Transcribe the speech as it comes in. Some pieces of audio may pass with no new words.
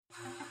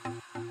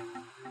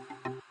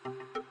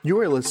You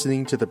are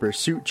listening to the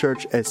Pursuit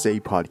Church SA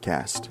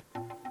podcast.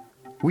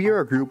 We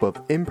are a group of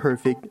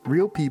imperfect,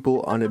 real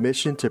people on a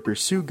mission to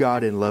pursue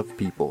God and love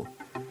people.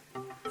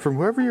 From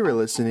wherever you are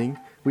listening,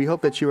 we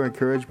hope that you are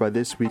encouraged by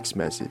this week's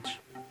message.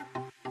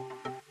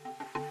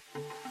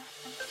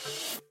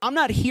 I'm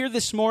not here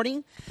this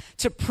morning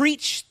to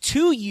preach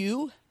to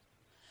you.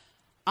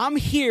 I'm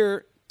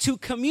here to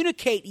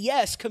communicate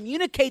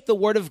the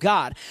Word of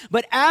God.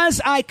 But as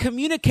I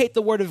communicate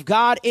the Word of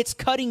God, it's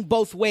cutting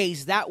both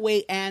ways, that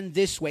way and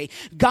this way.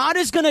 God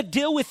is going to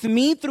deal with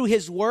me through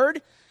His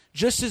Word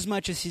just as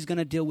much as He's going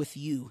to deal with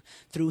you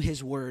through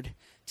His Word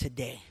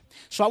today.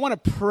 So I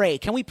want to pray.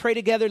 Can we pray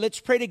together? Let's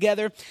pray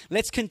together.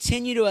 Let's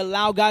continue to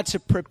allow God to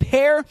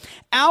prepare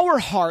our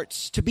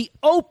hearts to be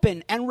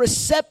open and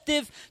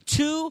receptive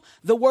to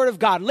the Word of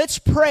God. Let's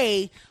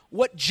pray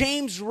what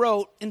James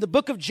wrote in the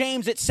book of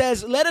James. It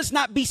says, let us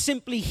not be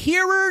simply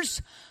hearers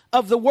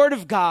of the Word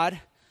of God.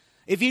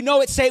 If you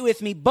know it, say it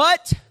with me,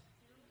 but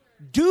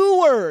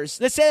doers.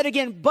 Let's say it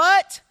again,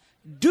 but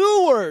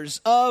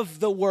doers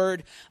of the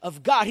Word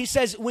of God. He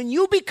says, when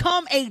you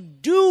become a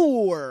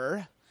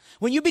doer,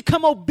 when you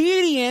become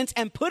obedient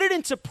and put it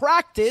into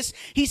practice,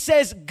 he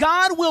says,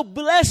 God will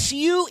bless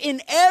you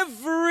in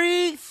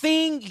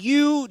everything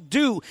you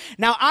do.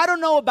 Now, I don't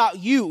know about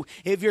you.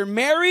 If you're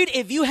married,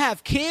 if you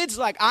have kids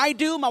like I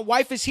do, my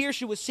wife is here.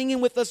 She was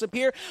singing with us up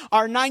here.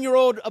 Our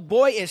 9-year-old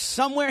boy is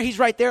somewhere. He's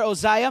right there,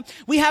 Uzziah.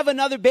 We have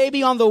another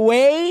baby on the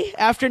way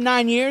after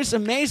 9 years.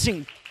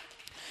 Amazing.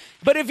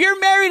 But if you're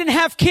married and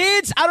have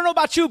kids, I don't know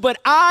about you, but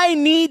I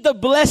need the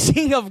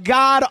blessing of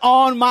God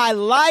on my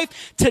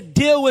life to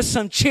deal with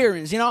some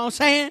cheerings. You know what I'm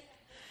saying?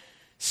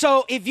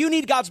 So if you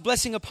need God's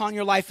blessing upon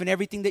your life and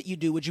everything that you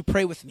do, would you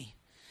pray with me?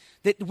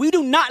 That we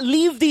do not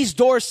leave these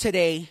doors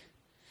today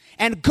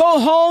and go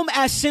home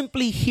as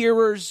simply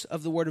hearers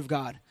of the Word of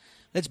God.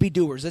 Let's be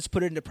doers. Let's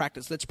put it into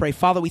practice. Let's pray.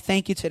 Father, we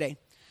thank you today.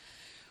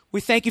 We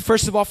thank you,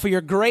 first of all, for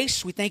your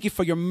grace. We thank you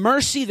for your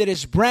mercy that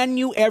is brand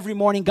new every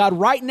morning. God,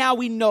 right now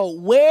we know,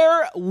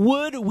 where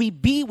would we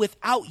be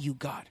without you,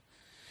 God?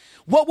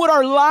 What would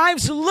our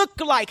lives look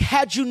like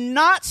had you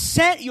not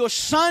sent your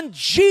Son,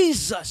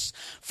 Jesus,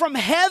 from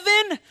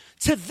heaven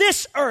to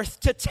this earth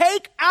to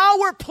take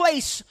our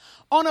place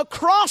on a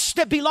cross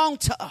that belonged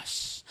to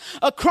us,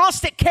 a cross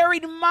that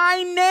carried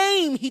my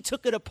name? He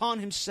took it upon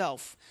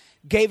himself,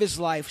 gave his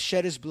life,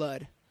 shed his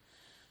blood,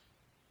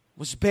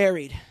 was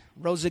buried,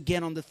 rose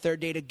again on the third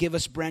day to give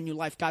us brand new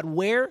life. God,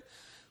 where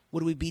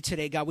would we be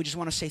today, God? We just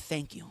want to say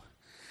thank you.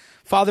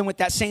 Father, and with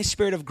that same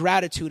spirit of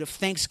gratitude, of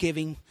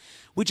thanksgiving,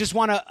 we just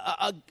want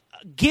to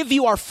give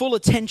you our full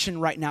attention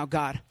right now,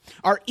 God.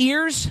 Our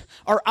ears,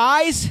 our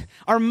eyes,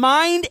 our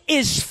mind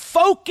is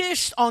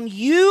focused on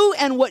you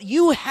and what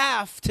you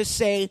have to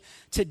say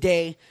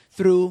today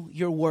through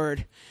your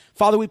word.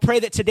 Father, we pray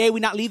that today we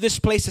not leave this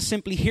place as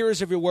simply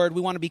hearers of your word.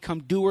 We want to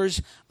become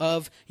doers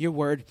of your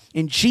word.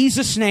 In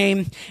Jesus'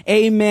 name,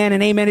 amen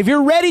and amen. If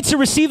you're ready to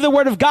receive the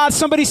word of God,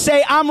 somebody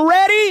say, I'm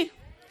ready.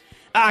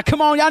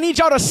 Come on, y'all need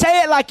y'all to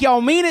say it like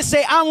y'all mean it.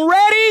 Say, I'm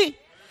ready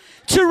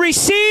to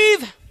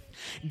receive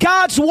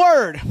God's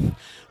word.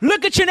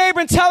 Look at your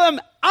neighbor and tell him,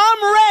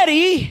 I'm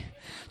ready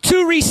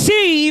to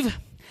receive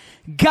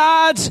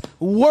God's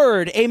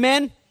word.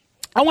 Amen.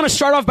 I want to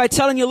start off by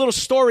telling you a little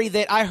story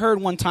that I heard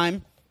one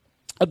time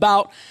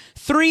about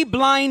 3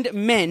 blind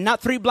men,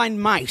 not 3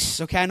 blind mice.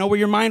 Okay, I know where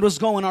your mind was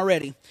going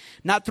already.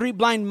 Not 3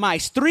 blind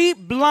mice. 3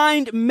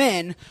 blind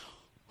men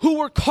who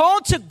were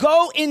called to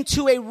go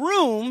into a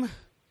room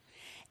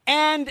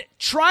and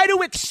try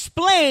to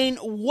explain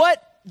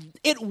what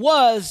it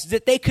was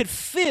that they could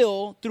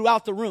feel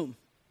throughout the room.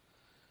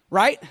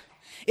 Right?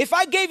 If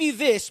I gave you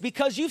this,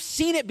 because you've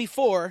seen it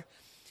before,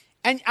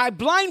 and I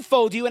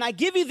blindfold you and I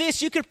give you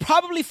this, you could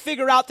probably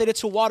figure out that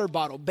it's a water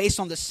bottle based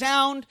on the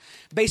sound,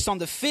 based on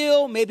the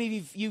feel.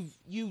 Maybe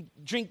you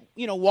drink,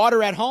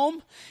 water at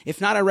home.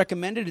 If not, I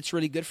recommend it. It's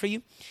really good for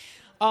you.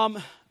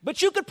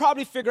 But you could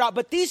probably figure out.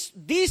 But these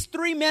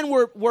 3 men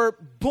were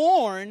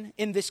born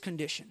in this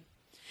condition.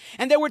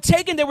 And they were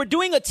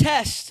doing a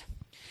test.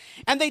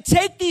 And they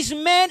take these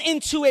men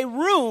into a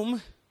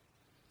room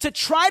to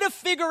try to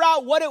figure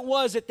out what it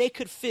was that they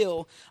could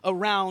feel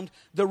around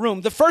the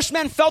room. The first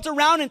man felt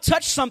around and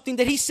touched something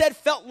that he said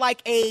felt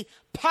like a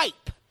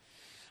pipe.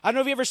 I don't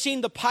know if you've ever seen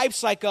the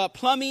pipes like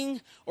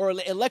plumbing or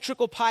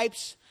electrical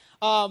pipes,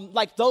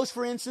 like those,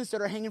 for instance,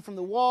 that are hanging from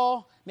the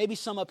wall, maybe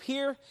some up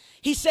here.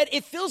 He said,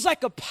 it feels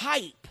like a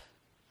pipe.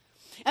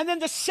 And then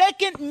the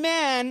second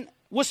man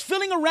was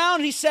feeling around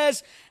and he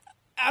says,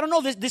 I don't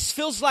know, this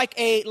feels like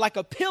a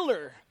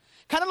pillar,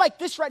 kind of like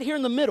this right here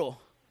in the middle.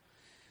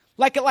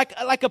 Like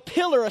a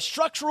pillar, a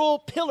structural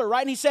pillar, right?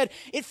 And he said,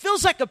 it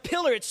feels like a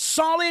pillar. It's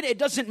solid. It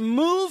doesn't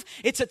move.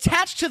 It's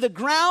attached to the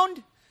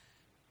ground.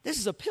 This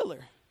is a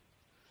pillar.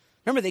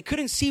 Remember, they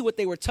couldn't see what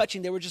they were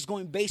touching. They were just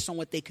going based on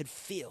what they could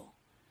feel.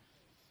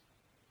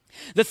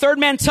 The third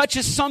man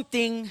touches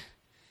something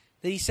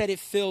that he said it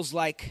feels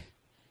like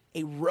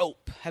a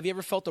rope. Have you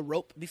ever felt a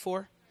rope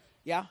before?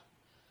 Yeah?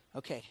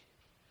 Okay.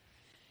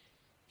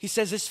 He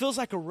says, this feels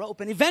like a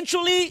rope. And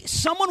eventually,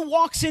 someone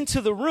walks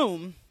into the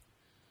room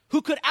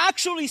who could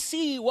actually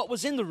see what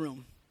was in the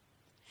room.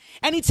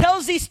 And he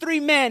tells these three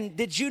men,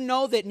 did you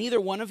know that neither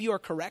one of you are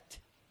correct?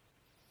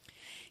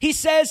 He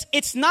says,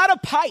 it's not a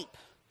pipe.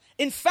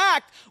 In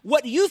fact,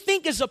 what you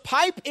think is a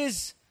pipe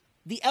is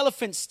the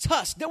elephant's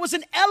tusk. There was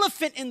an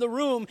elephant in the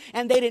room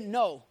and they didn't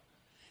know.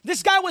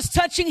 This guy was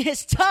touching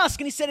his tusk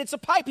and he said, it's a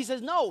pipe. He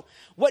says, no,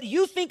 what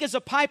you think is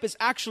a pipe is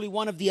actually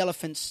one of the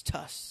elephant's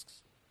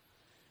tusks.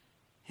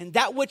 And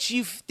that which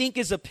you think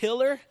is a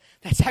pillar,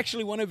 that's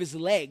actually one of his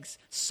legs.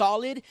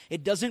 Solid,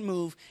 it doesn't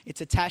move, it's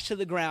attached to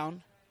the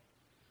ground.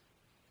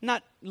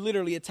 Not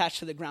literally attached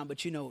to the ground,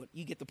 but you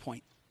get the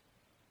point.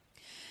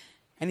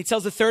 And he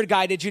tells the third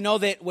guy, did you know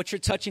that what you're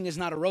touching is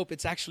not a rope,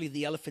 it's actually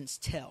the elephant's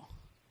tail.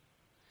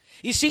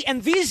 You see,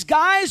 and these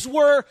guys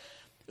were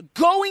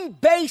going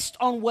based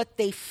on what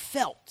they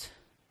felt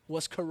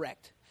was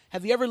correct.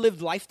 Have you ever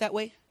lived life that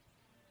way?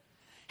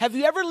 Have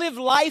you ever lived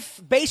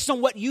life based on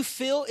what you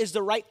feel is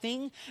the right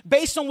thing?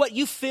 Based on what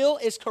you feel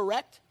is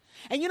correct?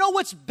 And you know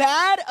what's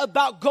bad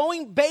about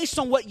going based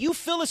on what you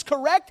feel is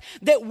correct?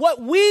 That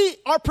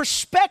our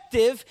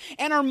perspective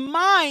and our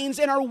minds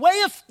and our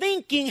way of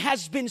thinking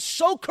has been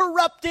so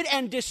corrupted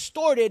and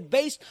distorted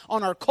based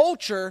on our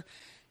culture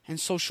and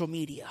social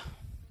media.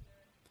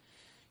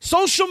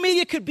 Social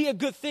media could be a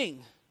good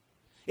thing.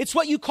 It's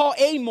what you call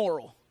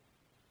amoral.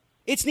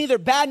 It's neither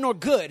bad nor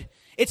good.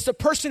 It's the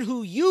person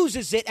who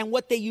uses it and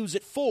what they use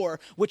it for,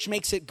 which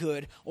makes it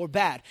good or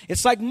bad.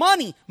 It's like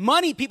money.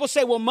 Money, people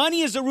say, well,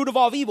 money is the root of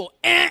all evil.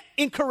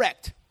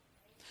 Incorrect.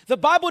 The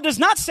Bible does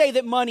not say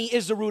that money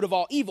is the root of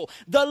all evil.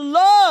 The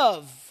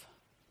love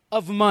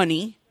of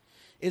money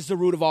is the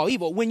root of all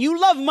evil. When you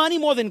love money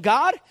more than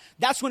God,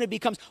 that's when it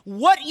becomes,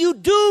 what you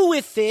do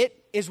with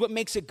it is what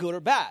makes it good or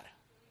bad.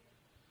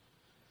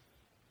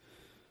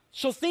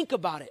 So think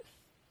about it.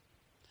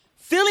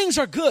 Feelings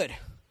are good.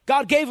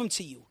 God gave them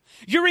to you.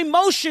 Your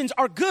emotions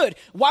are good.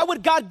 Why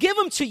would God give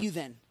them to you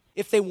then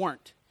if they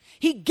weren't?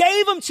 He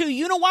gave them to you.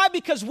 You know why?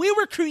 Because we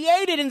were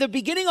created in the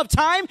beginning of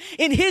time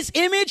in His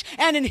image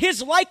and in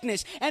His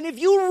likeness. And if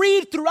you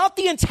read throughout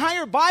the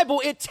entire Bible,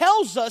 it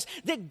tells us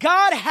that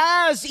God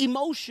has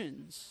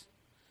emotions.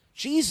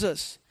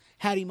 Jesus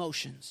had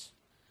emotions.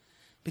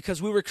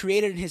 Because we were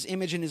created in His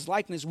image and His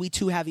likeness, we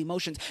too have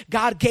emotions.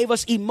 God gave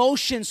us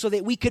emotions so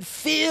that we could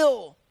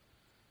feel.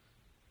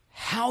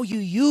 How you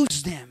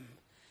use them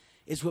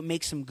is what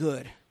makes them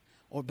good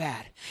or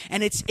bad.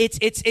 And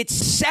it's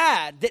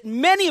sad that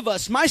many of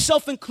us,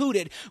 myself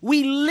included,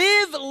 we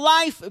live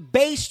life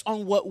based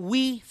on what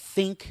we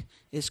think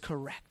is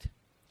correct.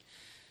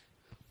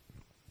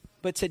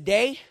 But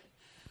today,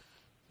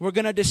 we're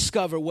going to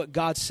discover what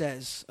God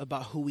says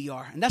about who we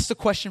are. And that's the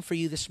question for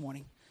you this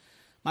morning.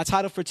 My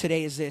title for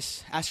today is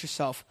this. Ask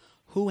yourself,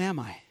 who am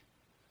I?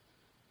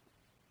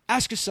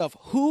 Ask yourself,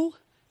 who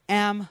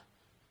am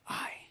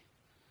I?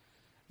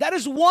 That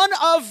is one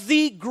of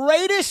the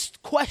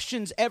greatest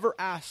questions ever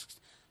asked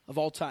of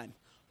all time.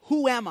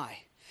 Who am I?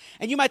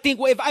 And you might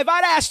think, well, if I'd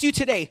asked you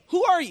today,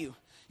 who are you?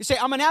 You say,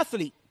 I'm an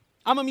athlete.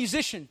 I'm a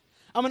musician.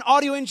 I'm an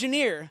audio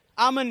engineer.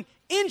 I'm an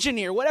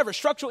engineer, whatever,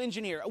 structural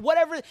engineer,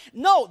 whatever.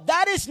 No,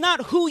 that is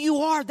not who you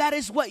are. That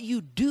is what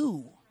you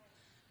do.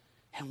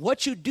 And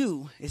what you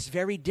do is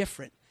very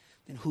different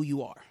than who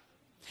you are.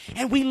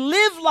 And we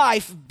live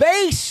life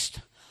based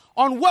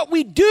on what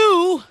we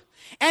do,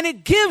 and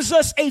it gives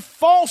us a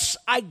false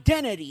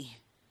identity.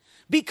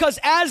 Because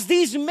as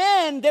these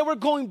men, they were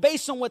going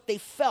based on what they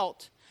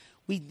felt.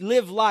 We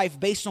live life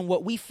based on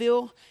what we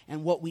feel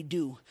and what we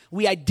do.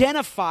 We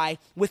identify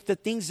with the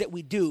things that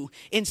we do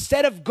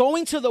instead of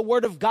going to the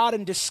Word of God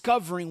and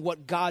discovering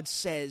what God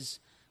says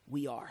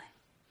we are.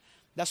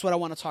 That's what I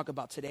want to talk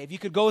about today. If you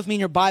could go with me in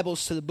your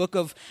Bibles to the book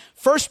of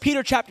 1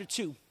 Peter chapter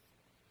 2.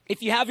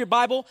 If you have your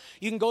Bible,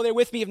 you can go there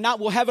with me. If not,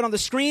 we'll have it on the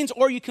screens,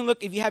 or you can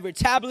look, if you have your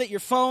tablet,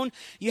 your phone,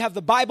 you have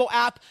the Bible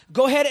app,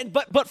 go ahead and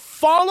but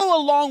follow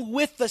along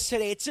with us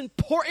today. It's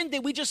important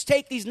that we just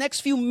take these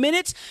next few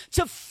minutes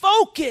to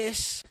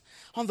focus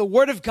on the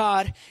Word of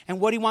God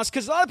and what He wants.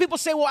 Because a lot of people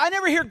say, well, I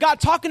never hear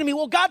God talking to me.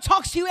 Well, God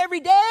talks to you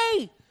every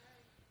day.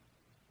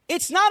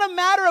 It's not a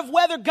matter of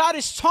whether God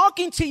is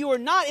talking to you or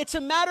not. It's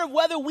a matter of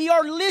whether we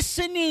are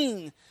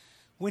listening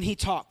when He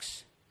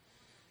talks.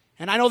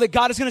 And I know that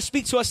God is going to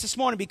speak to us this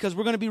morning because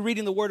we're going to be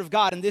reading the Word of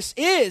God. And this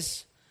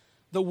is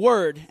the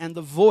Word and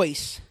the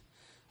voice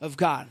of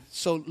God.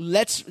 So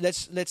let's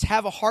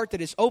have a heart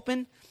that is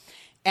open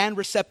and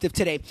receptive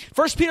today.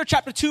 1 Peter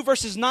chapter 2,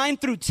 verses 9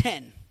 through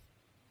 10.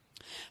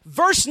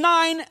 Verse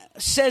 9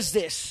 says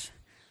this,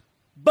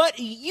 but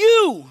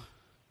you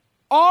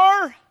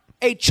are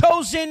a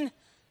chosen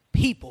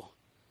people.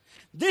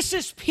 This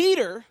is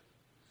Peter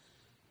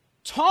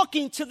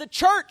talking to the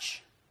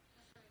church,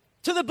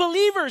 to the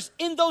believers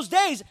in those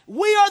days.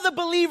 We are the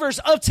believers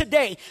of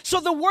today. So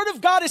the Word of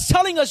God is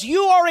telling us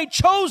you are a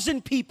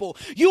chosen people.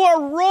 You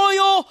are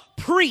royal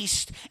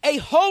priest, a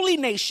holy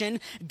nation,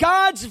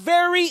 God's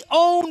very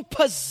own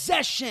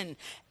possession.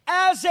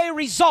 As a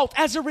result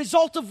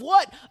of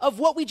what? Of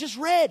what we just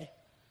read.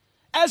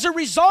 As a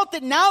result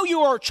that now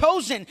you are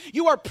chosen,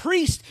 you are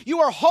priest, you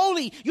are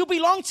holy, you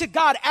belong to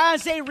God.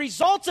 As a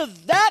result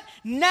of that,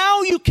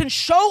 now you can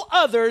show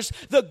others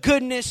the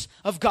goodness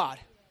of God.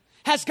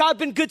 Has God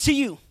been good to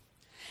you?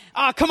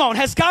 Come on,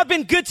 has God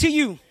been good to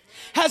you?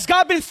 Has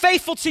God been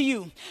faithful to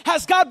you?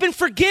 Has God been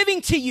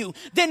forgiving to you?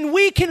 Then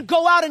we can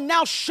go out and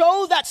now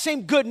show that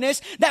same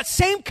goodness, that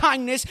same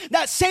kindness,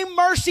 that same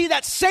mercy,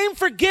 that same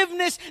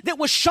forgiveness that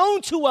was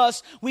shown to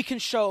us, we can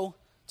show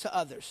to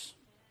others.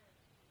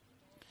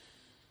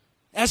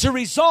 As a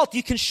result,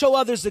 you can show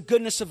others the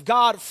goodness of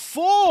God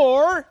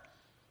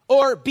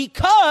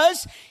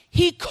because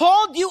he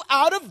called you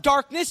out of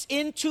darkness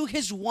into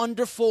his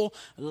wonderful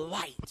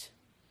light.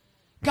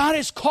 God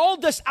has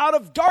called us out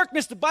of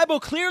darkness. The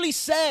Bible clearly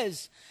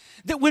says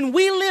that when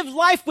we live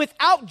life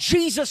without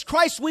Jesus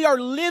Christ, we are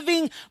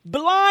living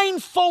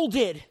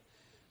blindfolded,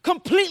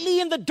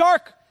 completely in the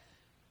dark.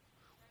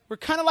 We're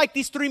kind of like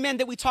these three men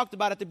that we talked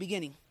about at the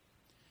beginning.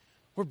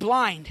 We're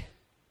blind.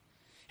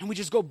 And we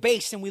just go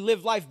based and we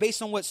live life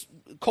based on what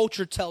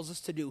culture tells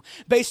us to do,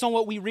 based on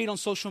what we read on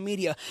social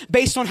media,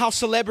 based on how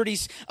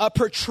celebrities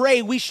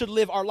portray we should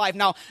live our life.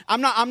 Now,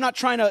 I'm not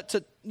trying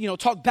to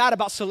talk bad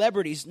about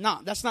celebrities. No,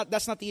 that's not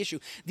the issue.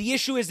 The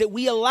issue is that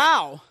we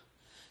allow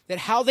that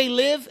how they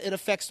live, it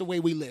affects the way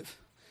we live.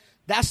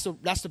 That's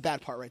the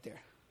bad part right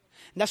there.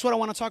 And that's what I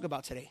want to talk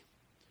about today.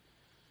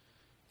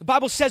 The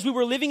Bible says we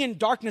were living in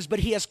darkness, but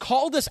he has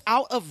called us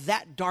out of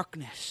that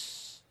darkness.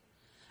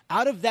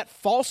 Out of that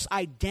false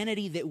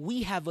identity that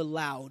we have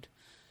allowed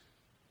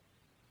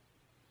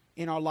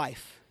in our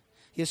life.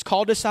 He has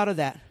called us out of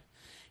that.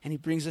 And he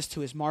brings us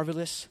to his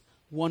marvelous,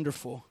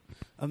 wonderful,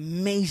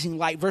 amazing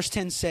light. Verse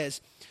 10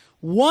 says,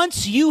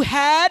 once you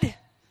had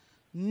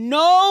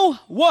no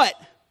what?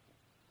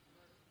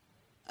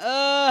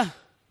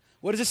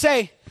 What does it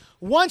say?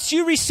 Once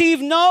you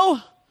receive no.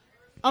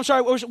 I'm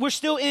sorry, we're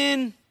still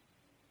in.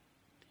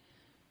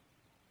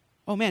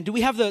 Oh man, do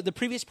we have the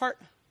previous part?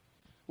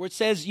 Where it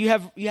says you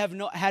had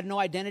no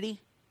identity.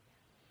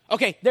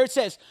 Okay, there it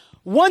says,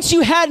 once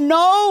you had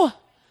no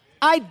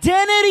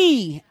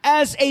identity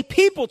as a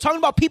people, talking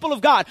about people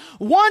of God.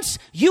 Once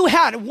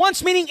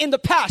meaning in the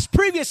past,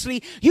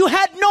 previously, you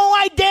had no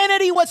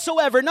identity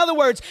whatsoever. In other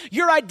words,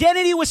 your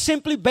identity was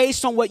simply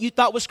based on what you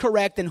thought was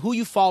correct and who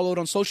you followed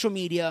on social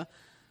media,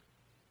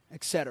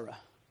 etc.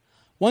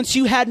 Once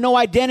you had no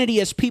identity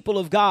as people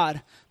of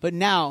God, but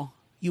now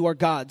you are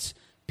God's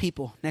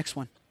people. Next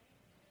one.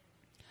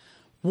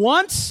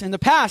 Once, in the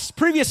past,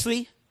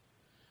 previously,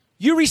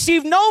 you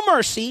received no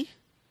mercy,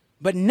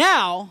 but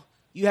now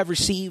you have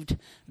received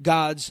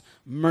God's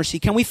mercy.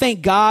 Can we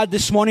thank God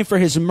this morning for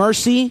his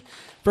mercy,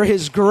 for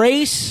his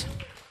grace?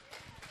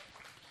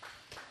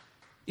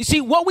 You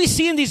see, what we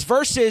see in these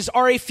verses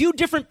are a few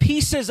different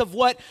pieces of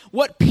what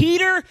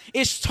Peter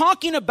is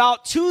talking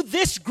about to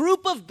this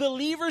group of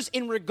believers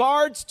in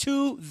regards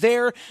to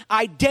their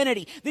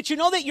identity. Did you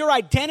know that your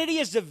identity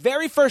is the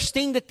very first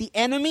thing that the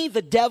enemy,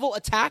 the devil,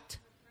 attacked?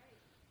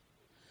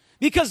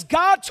 Because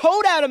God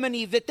told Adam and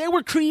Eve that they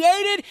were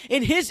created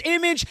in his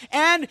image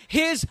and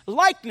his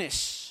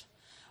likeness.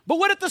 But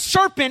what did the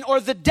serpent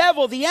or the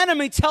devil, the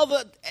enemy, tell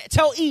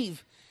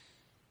Eve?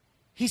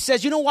 He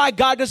says, you know why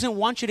God doesn't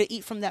want you to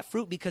eat from that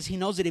fruit? Because he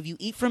knows that if you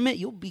eat from it,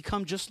 you'll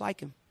become just like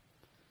him.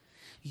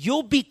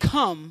 You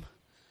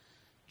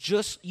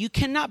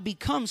cannot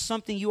become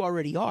something you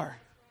already are.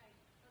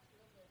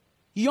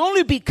 You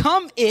only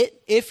become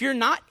it if you're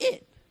not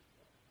it.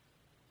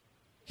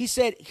 He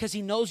said, because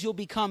he knows you'll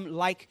become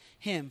like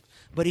him.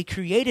 But he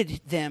created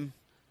them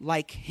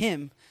like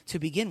him to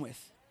begin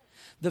with.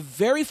 The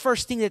very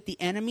first thing that the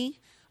enemy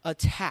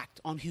attacked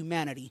on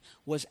humanity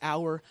was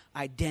our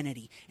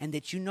identity. And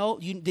did you know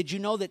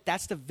that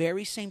that's the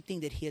very same thing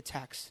that he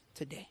attacks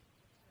today?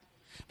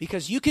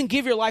 Because you can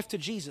give your life to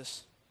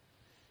Jesus.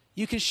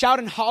 You can shout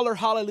and holler,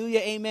 hallelujah,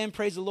 amen,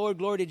 praise the Lord,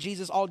 glory to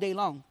Jesus all day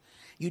long.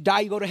 You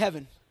die, you go to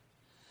heaven.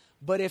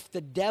 But if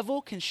the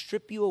devil can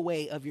strip you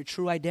away of your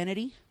true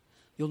identity,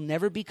 you'll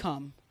never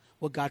become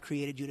what God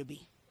created you to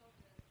be.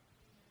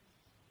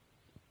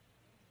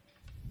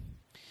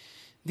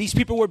 These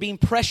people were being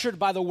pressured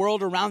by the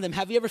world around them.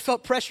 Have you ever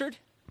felt pressured?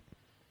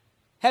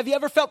 Have you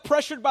ever felt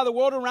pressured by the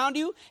world around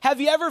you?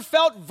 Have you ever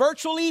felt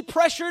virtually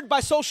pressured by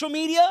social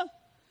media?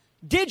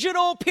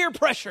 Digital peer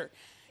pressure.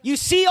 You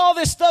see all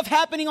this stuff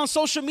happening on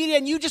social media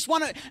and you just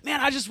want to, man,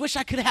 I just wish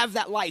I could have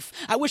that life.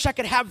 I wish I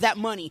could have that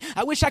money.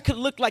 I wish I could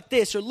look like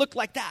this or look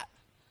like that.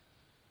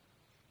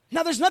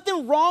 Now, there's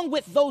nothing wrong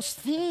with those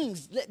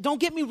things. Don't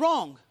get me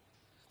wrong.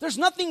 There's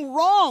nothing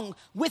wrong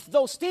with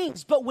those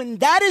things. But when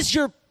that is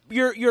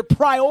your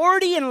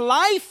priority in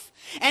life,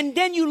 and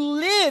then you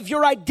live,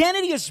 your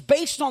identity is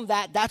based on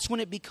that, that's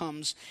when it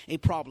becomes a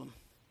problem.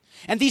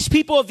 And these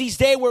people of these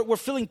days were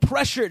feeling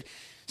pressured.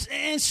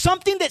 And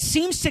something that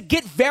seems to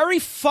get very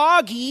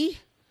foggy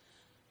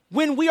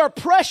when we are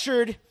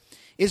pressured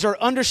is our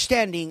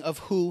understanding of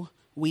who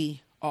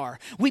we are.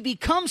 We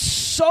become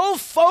so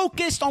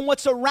focused on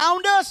what's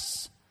around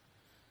us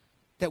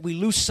that we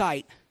lose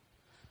sight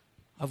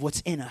of what's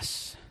in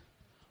us,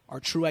 our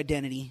true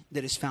identity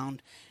that is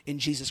found in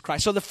Jesus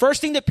Christ. So the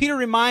first thing that Peter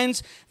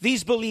reminds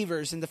these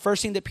believers, and the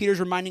first thing that Peter's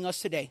reminding us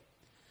today,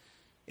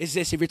 is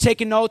this. If you're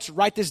taking notes,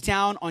 write this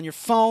down on your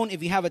phone.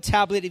 If you have a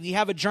tablet, if you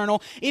have a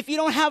journal. If you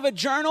don't have a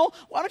journal,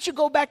 why don't you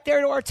go back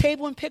there to our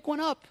table and pick one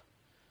up?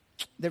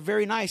 They're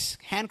very nice.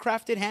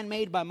 Handcrafted,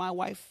 handmade by my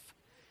wife.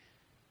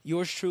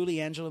 Yours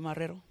truly, Angela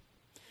Marrero.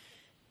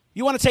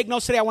 You want to take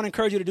notes today? I want to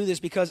encourage you to do this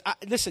because,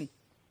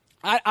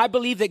 I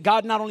believe that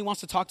God not only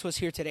wants to talk to us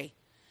here today,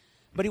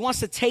 but he wants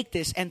to take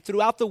this, and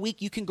throughout the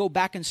week, you can go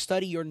back and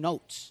study your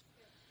notes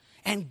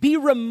and be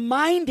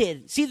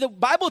reminded. See, the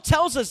Bible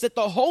tells us that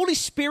the Holy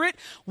Spirit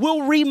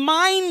will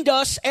remind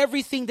us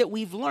everything that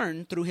we've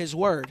learned through his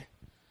word.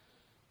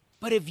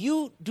 But if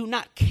you do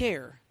not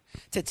care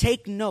to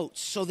take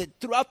notes so that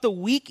throughout the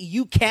week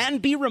you can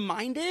be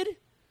reminded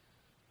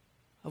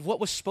of what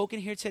was spoken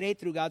here today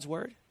through God's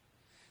word,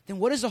 then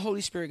what is the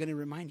Holy Spirit going to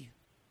remind you?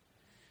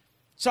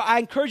 So I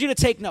encourage you to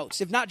take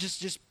notes. If not,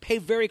 just pay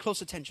very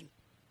close attention.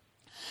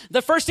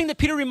 The first thing that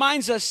Peter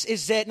reminds us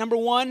is that, number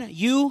one,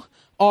 you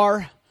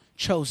are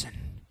chosen.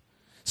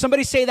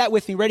 Somebody say that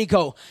with me. Ready,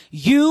 go.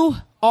 You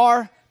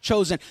are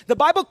chosen. The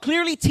Bible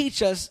clearly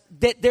teaches us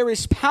that there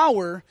is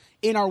power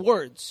in our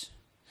words.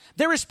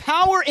 There is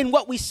power in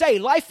what we say.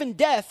 Life and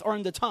death are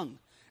in the tongue.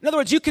 In other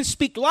words, you can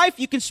speak life,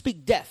 you can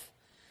speak death.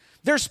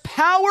 There's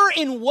power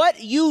in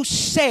what you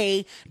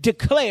say,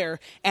 declare,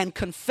 and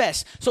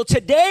confess. So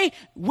today,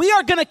 we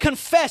are going to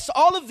confess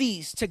all of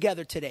these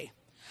together today.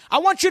 I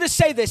want you to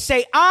say this.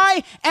 Say,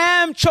 I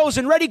am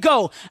chosen. Ready,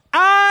 go.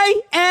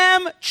 I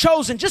am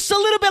chosen. Just a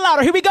little bit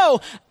louder. Here we go.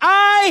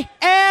 I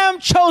am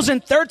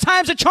chosen. Third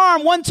time's a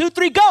charm. 1, 2,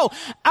 3, go.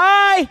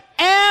 I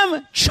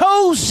am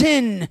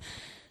chosen.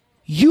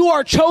 You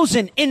are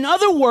chosen. In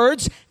other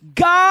words,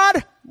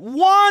 God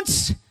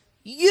wants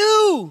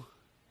you.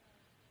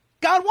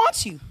 God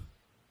wants you.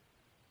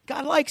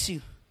 God likes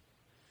you.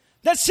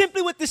 That's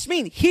simply what this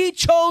means. He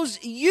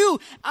chose you.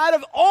 Out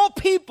of all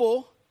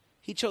people,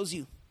 he chose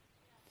you.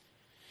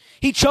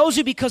 He chose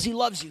you because he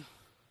loves you.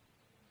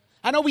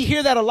 I know we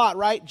hear that a lot,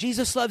 right?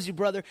 Jesus loves you,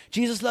 brother.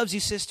 Jesus loves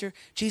you, sister.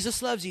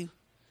 Jesus loves you.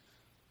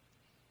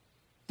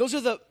 Those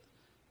are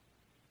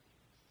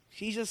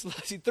Jesus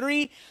loves you.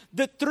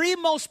 The three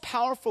most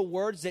powerful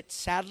words that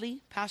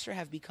sadly, Pastor,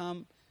 have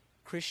become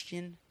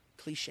Christian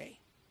cliche.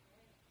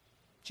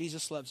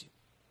 Jesus loves you.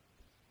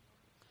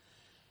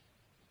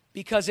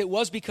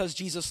 Because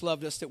Jesus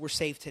loved us that we're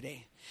saved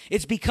today.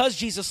 It's because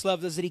Jesus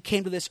loved us that he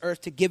came to this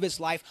earth to give his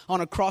life on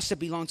a cross that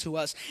belonged to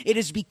us. It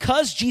is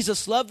because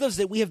Jesus loved us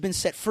that we have been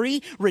set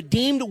free,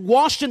 redeemed,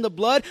 washed in the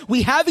blood.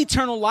 We have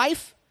eternal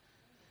life.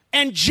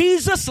 And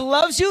Jesus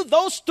loves you.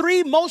 Those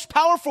three most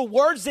powerful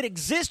words that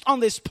exist on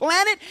this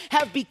planet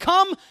have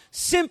become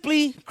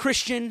simply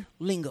Christian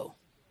lingo.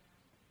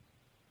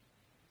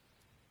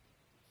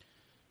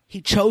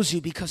 He chose you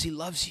because he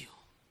loves you.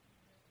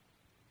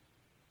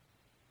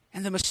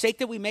 And the mistake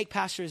that we make,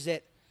 Pastor, is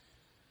that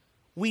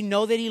we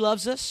know that he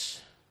loves us,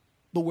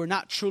 but we're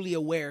not truly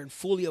aware and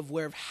fully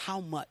aware of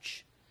how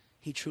much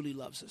he truly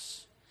loves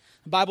us.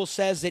 The Bible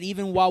says that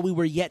even while we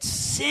were yet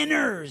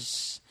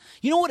sinners,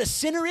 you know what a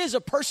sinner is? A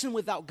person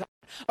without God.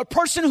 A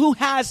person who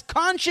has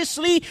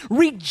consciously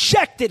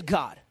rejected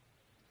God.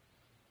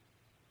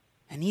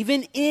 And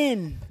even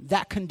in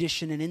that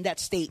condition and in that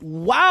state,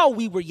 while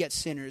we were yet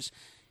sinners,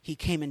 he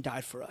came and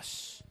died for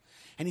us.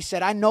 And he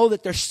said, I know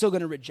that they're still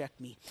going to reject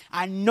me.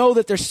 I know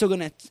that they're still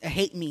going to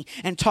hate me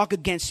and talk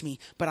against me.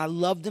 But I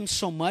love them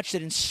so much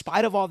that in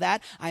spite of all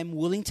that, I'm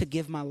willing to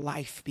give my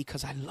life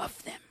because I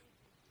love them.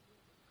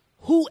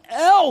 Who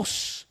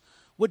else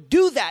would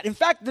do that? In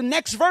fact, the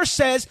next verse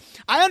says,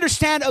 I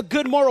understand a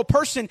good moral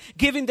person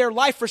giving their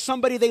life for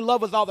somebody they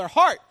love with all their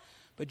heart.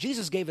 But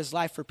Jesus gave his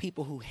life for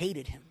people who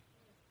hated him.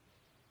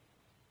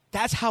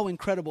 That's how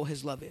incredible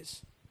his love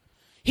is.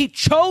 He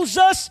chose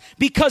us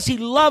because he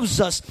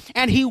loves us.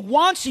 And he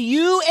wants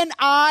you and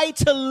I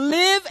to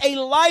live a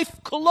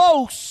life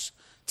close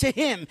to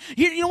him.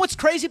 You know what's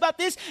crazy about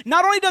this?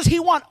 Not only does he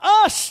want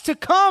us to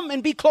come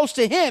and be close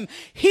to him,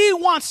 he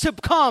wants to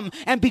come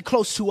and be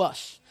close to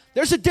us.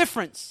 There's a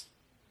difference.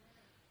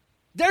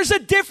 There's a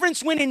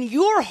difference when in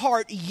your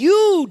heart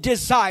you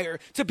desire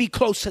to be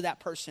close to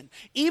that person,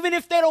 even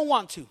if they don't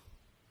want to.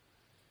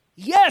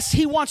 Yes,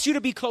 he wants you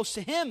to be close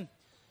to him.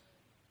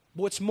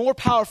 But what's more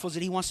powerful is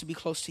that he wants to be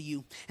close to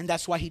you. And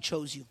that's why he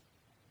chose you.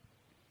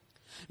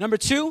 Number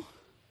 2,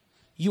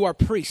 you are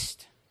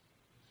priest.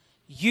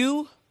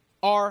 You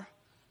are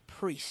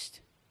priest.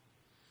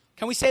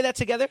 Can we say that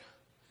together?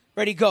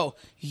 Ready, go.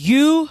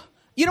 You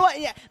know what?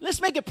 Yeah,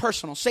 let's make it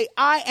personal. Say,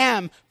 I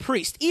am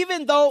priest.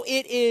 Even though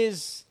it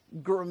is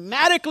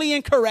grammatically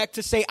incorrect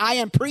to say I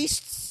am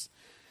priests,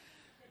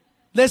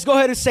 let's go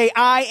ahead and say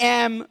I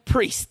am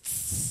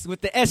priests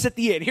with the S at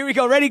the end. Here we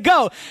go. Ready,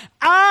 go.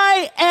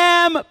 I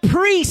am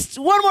priest.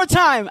 One more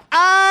time.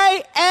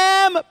 I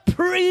am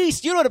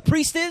priest. You know what a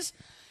priest is?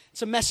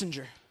 It's a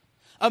messenger.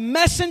 A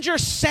messenger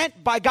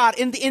sent by God.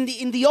 In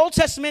the Old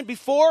Testament,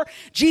 before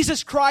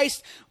Jesus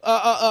Christ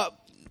died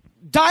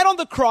on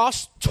the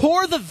cross,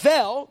 tore the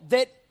veil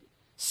that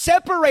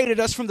separated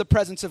us from the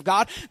presence of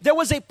God. There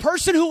was a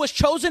person who was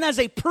chosen as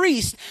a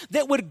priest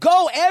that would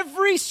go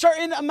every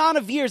certain amount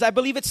of years. I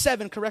believe it's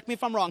 7. Correct me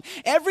if I'm wrong.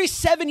 Every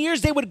 7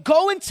 years, they would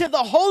go into the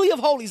Holy of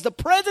Holies, the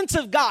presence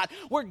of God,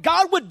 where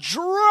God would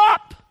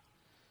drop.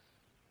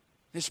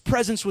 His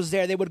presence was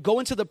there. They would go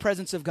into the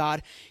presence of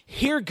God,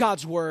 hear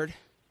God's word.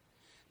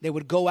 They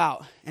would go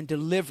out and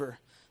deliver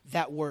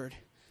that word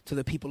to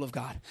the people of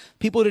God.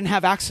 People didn't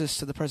have access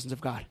to the presence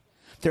of God.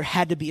 There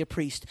had to be a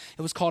priest.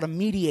 It was called a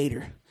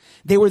mediator.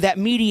 They were that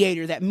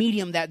mediator, that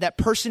medium, that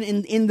person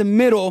in the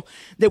middle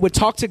that would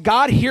talk to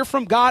God, hear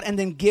from God, and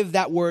then give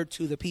that word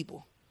to the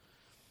people.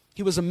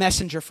 He was a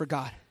messenger for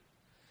God.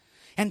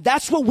 And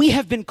that's what we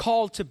have been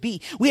called to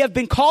be. We have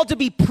been called to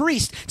be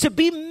priests, to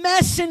be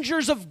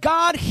messengers of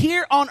God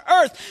here on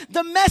earth.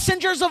 The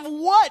messengers of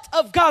what?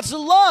 Of God's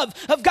love,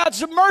 of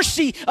God's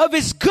mercy, of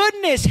His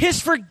goodness,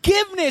 His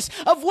forgiveness,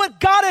 of what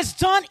God has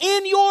done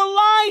in your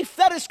life.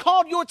 That is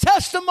called your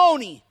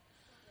testimony.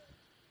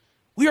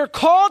 We are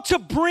called to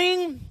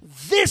bring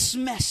this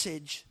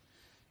message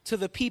to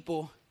the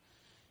people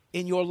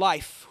in your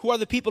life. Who are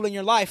the people in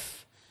your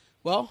life?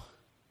 Well,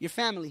 your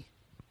family,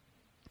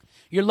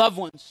 your loved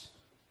ones,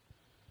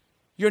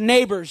 your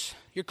neighbors,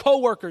 your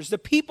coworkers, the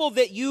people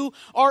that you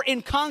are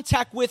in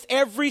contact with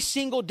every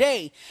single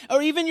day, or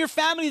even your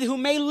family who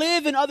may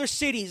live in other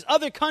cities,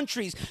 other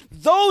countries.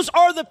 Those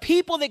are the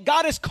people that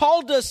God has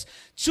called us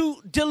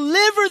to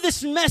deliver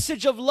this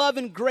message of love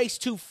and grace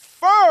to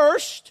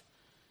first,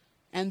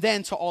 and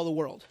then to all the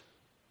world.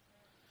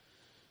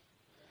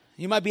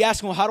 You might be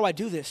asking, well, how do I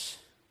do this?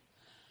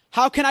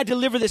 How can I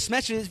deliver this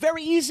message? It's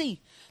very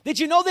easy. Did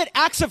you know that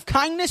acts of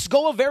kindness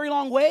go a very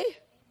long way?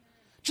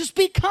 Just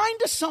be kind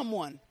to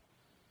someone.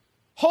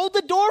 Hold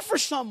the door for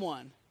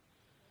someone.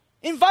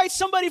 Invite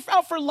somebody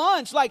out for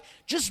lunch.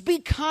 Just be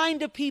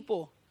kind to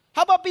people.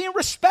 How about being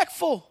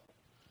respectful?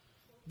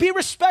 Be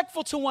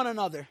respectful to one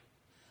another.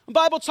 The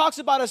Bible talks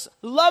about us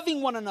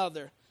loving one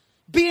another,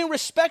 being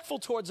respectful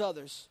towards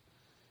others.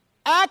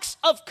 Acts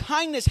of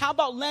kindness. How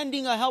about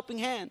lending a helping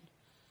hand?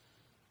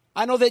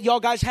 I know that y'all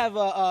guys have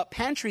a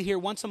pantry here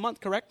once a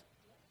month, correct?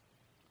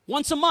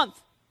 Once a month.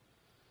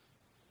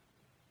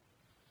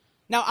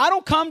 Now, I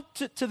don't come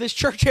to this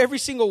church every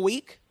single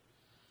week,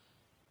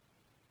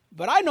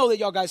 but I know that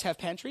y'all guys have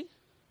pantry.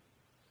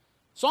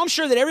 So I'm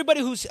sure that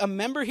everybody who's a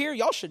member here,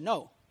 y'all should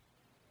know.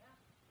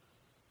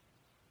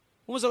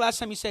 When was the last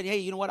time you said, hey,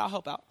 you know what, I'll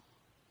help out?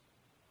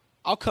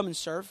 I'll come and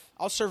serve.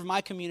 I'll serve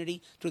my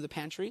community through the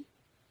pantry.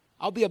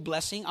 I'll be a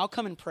blessing. I'll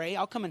come and pray.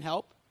 I'll come and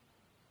help.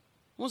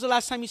 When was the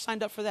last time you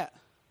signed up for that?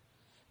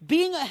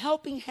 Being a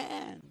helping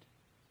hand.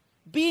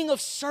 Being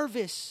of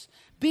service.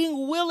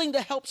 Being willing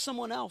to help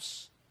someone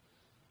else.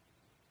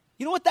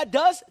 You know what that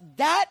does?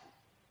 That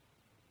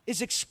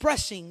is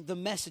expressing the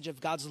message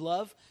of God's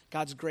love,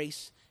 God's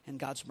grace, and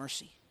God's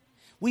mercy.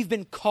 We've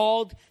been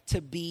called to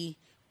be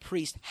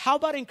priests. How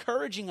about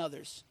encouraging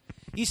others?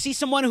 You see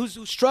someone who's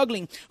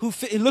struggling, who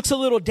looks a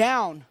little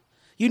down.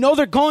 You know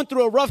they're going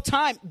through a rough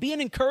time. Be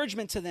an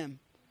encouragement to them.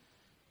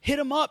 Hit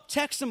them up,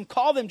 text them,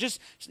 call them. Just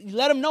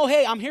let them know,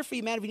 hey, I'm here for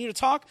you, man. If you need to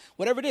talk,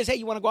 whatever it is. Hey,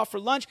 you want to go out for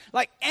lunch?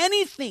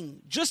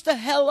 Anything, just a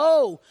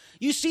hello.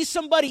 You see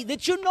somebody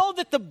that you know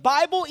that the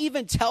Bible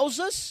even tells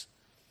us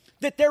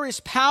that there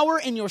is power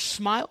in your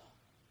smile.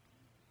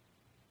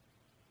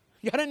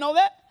 You didn't know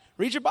that?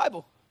 Read your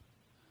Bible.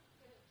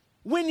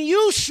 When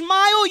you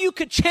smile, you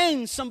could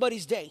change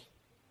somebody's day.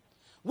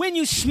 When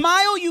you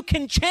smile, you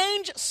can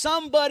change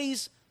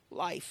somebody's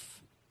life.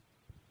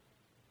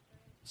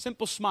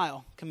 Simple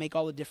smile can make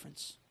all the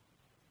difference.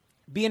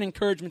 Be an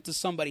encouragement to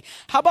somebody.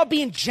 How about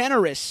being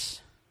generous?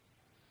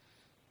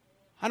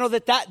 I know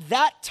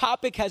that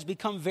topic has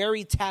become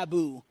very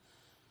taboo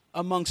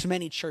amongst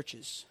many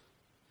churches.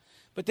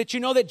 But did you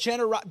know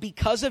that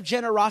because of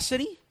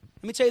generosity,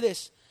 let me tell you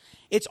this,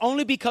 it's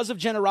only because of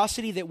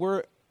generosity that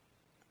we're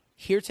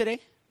here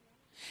today.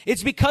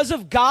 It's because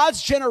of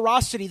God's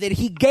generosity that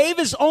He gave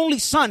His only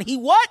Son. He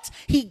what?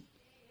 He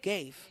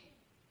gave.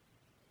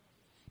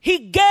 He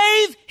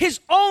gave His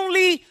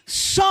only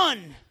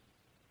Son.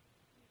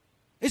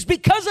 It's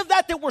because of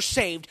that we're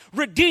saved,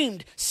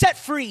 redeemed, set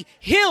free,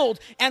 healed,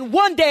 and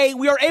one day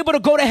we are able to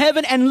go to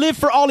heaven and live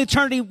for all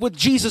eternity with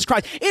Jesus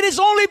Christ. It is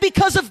only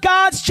because of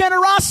God's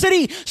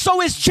generosity.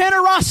 So is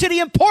generosity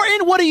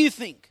important? What do you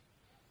think?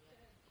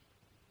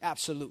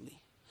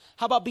 Absolutely.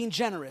 How about being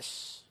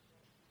generous?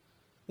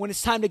 When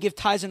it's time to give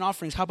tithes and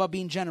offerings, how about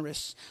being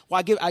generous? Well,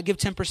 I give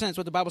 10%. That's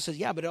what the Bible says.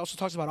 Yeah, but it also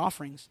talks about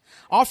offerings.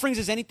 Offerings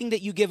is anything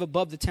that you give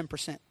above the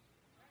 10%.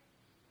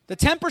 The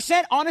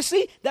 10%,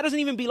 honestly, that doesn't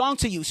even belong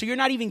to you. So you're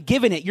not even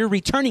giving it. You're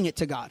returning it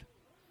to God.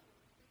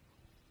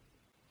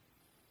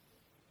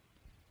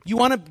 You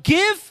want to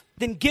give?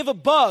 Then give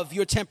above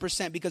your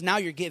 10% because now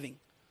you're giving.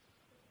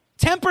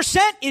 10%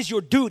 is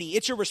your duty.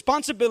 It's your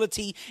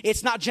responsibility.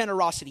 It's not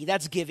generosity.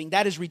 That's giving.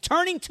 That is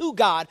returning to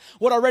God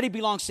what already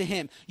belongs to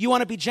Him. You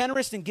want to be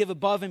generous, then give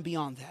above and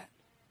beyond that.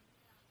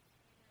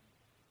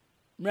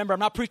 Remember, I'm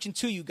not preaching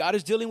to you. God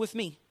is dealing with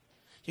me.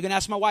 You're going to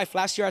ask my wife.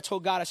 Last year I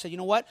told God, I said, you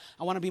know what?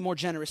 I want to be more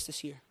generous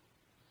this year.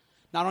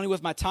 Not only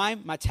with my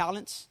time, my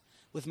talents,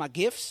 with my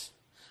gifts.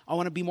 I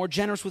want to be more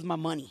generous with my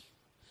money,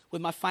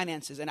 with my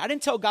finances. And I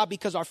didn't tell God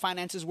because our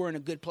finances were in a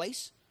good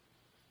place,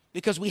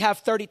 because we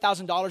have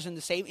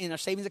 $30,000 in our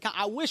savings account.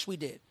 I wish we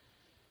did.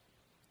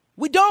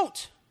 We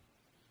don't.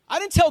 I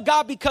didn't tell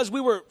God because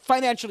we were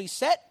financially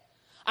set.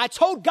 I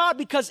told God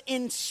because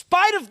in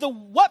spite of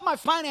what my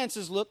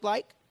finances looked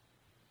like,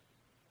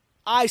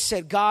 I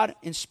said, God,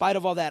 in spite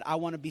of all that, I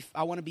want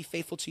to be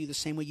faithful to you the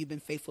same way you've been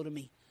faithful to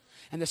me.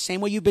 And the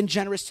same way you've been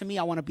generous to me,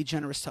 I want to be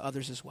generous to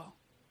others as well.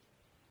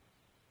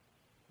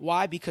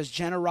 Why? Because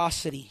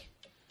generosity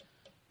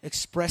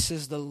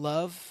expresses the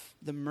love,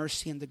 the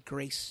mercy, and the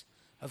grace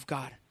of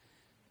God.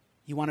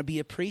 You want to be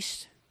a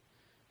priest?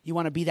 You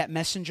want to be that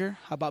messenger?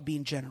 How about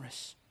being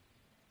generous?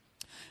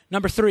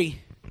 Number 3,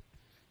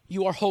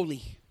 you are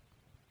holy.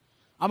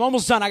 I'm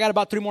almost done. I got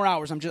about 3 more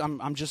hours.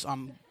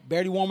 I'm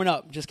barely warming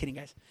up. Just kidding,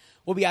 guys.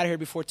 We'll be out of here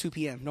before 2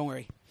 p.m. Don't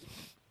worry.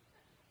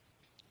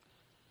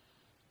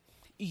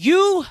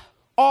 You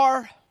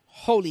are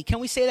holy. Can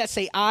we say that?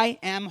 Say, I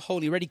am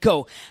holy. Ready?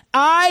 Go.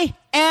 I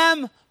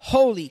am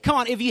holy. Come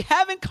on. If you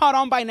haven't caught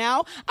on by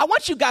now, I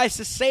want you guys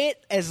to say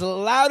it as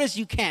loud as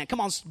you can. Come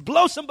on.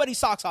 Blow somebody's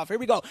socks off. Here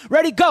we go.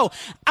 Ready? Go.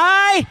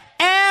 I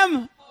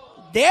am.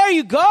 There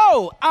you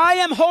go. I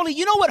am holy.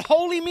 You know what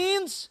holy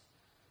means?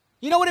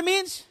 You know what it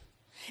means?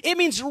 It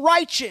means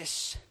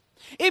righteous.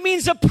 It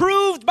means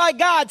approved by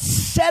God,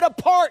 set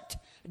apart,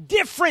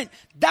 different.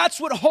 That's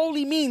what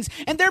holy means.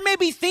 And there may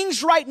be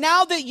things right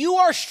now that you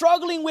are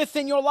struggling with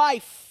in your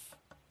life.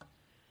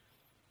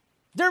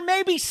 There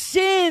may be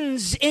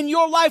sins in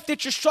your life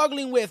that you're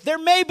struggling with. There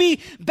may be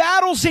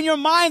battles in your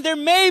mind. There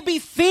may be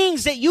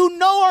things that you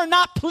know are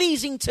not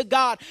pleasing to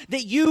God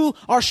that you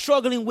are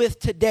struggling with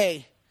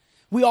today.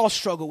 We all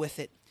struggle with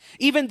it.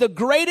 Even the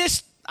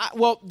greatest,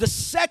 the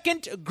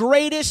second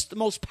greatest,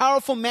 most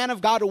powerful man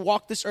of God who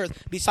walked this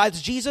earth,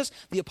 besides Jesus,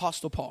 the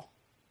Apostle Paul.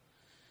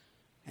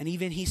 And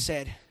even he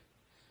said,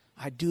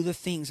 I do the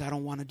things I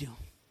don't want to do.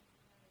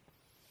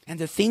 And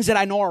the things that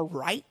I know are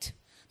right,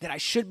 that I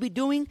should be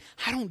doing,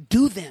 I don't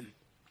do them.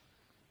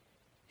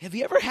 Have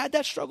you ever had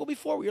that struggle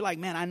before where you're like,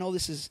 man, I know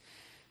this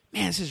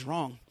is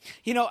wrong.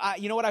 You know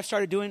what I've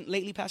started doing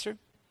lately, Pastor?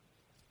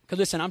 Because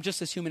listen, I'm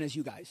just as human as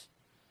you guys.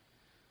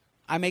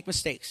 I make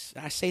mistakes.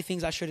 I say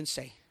things I shouldn't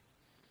say.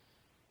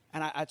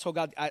 And I told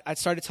God, I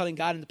started telling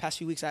God in the past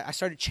few weeks, I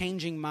started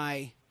changing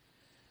my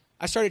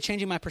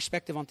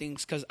perspective on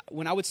things, because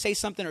when I would say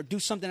something or do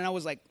something and I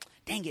was like,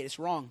 dang it, it's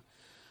wrong,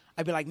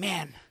 I'd be like,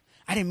 man,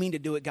 I didn't mean to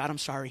do it, God, I'm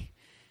sorry.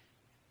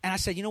 And I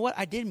said, you know what?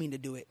 I did mean to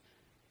do it.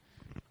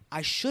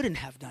 I shouldn't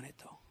have done it,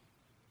 though.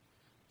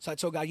 So I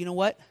told God, you know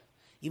what?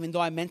 Even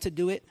though I meant to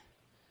do it,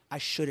 I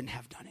shouldn't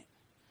have done it.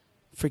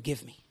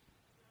 Forgive me.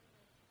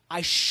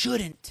 I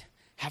shouldn't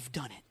have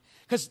done it.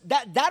 Because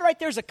that right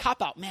there is a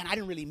cop-out. Man, I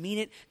didn't really mean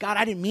it. God,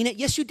 I didn't mean it.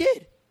 Yes, you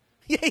did.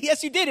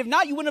 Yes, you did. If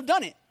not, you wouldn't have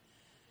done it.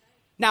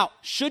 Now,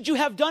 should you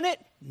have done it?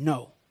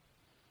 No.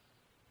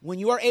 When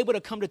you are able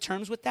to come to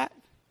terms with that,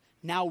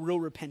 now real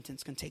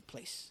repentance can take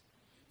place.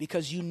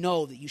 Because you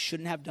know that you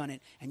shouldn't have done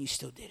it and you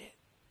still did it.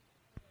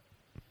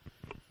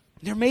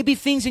 There may be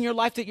things in your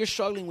life that you're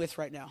struggling with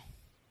right now.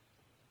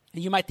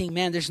 And you might think,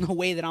 man, there's no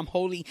way that I'm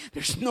holy.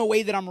 There's no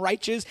way that I'm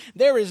righteous.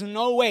 There is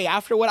no way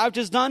after what I've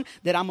just done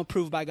that I'm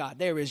approved by God.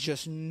 There is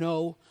just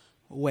no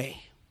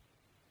way.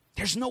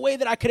 There's no way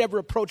that I could ever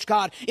approach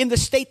God in the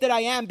state that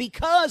I am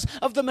because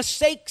of the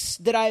mistakes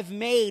that I've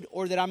made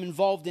or that I'm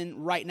involved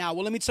in right now.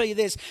 Well, let me tell you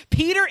this.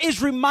 Peter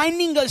is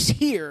reminding us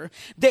here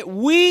that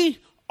we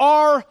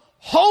are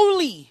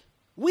holy.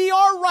 We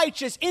are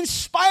righteous in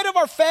spite of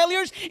our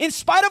failures, in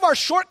spite of our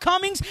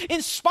shortcomings,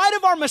 in spite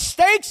of our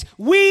mistakes.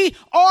 We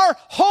are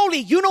holy.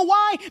 You know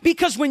why?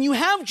 Because when you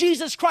have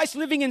Jesus Christ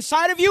living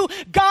inside of you,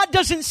 God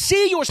doesn't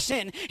see your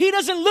sin. He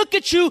doesn't look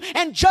at you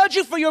and judge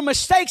you for your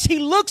mistakes. He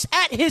looks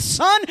at his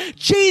son,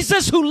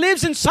 Jesus, who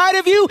lives inside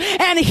of you,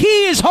 and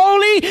he is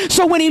holy.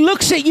 So when he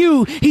looks at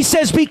you, he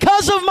says,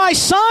 because of my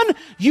son,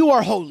 you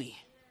are holy.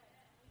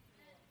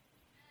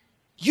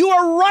 You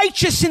are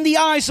righteous in the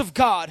eyes of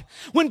God.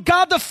 When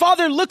God the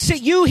Father looks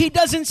at you, he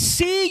doesn't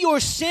see your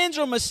sins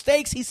or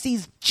mistakes. He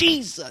sees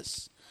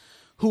Jesus,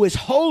 who is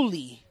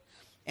holy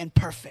and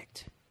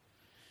perfect.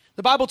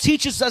 The Bible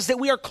teaches us that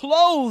we are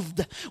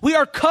clothed. We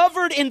are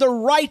covered in the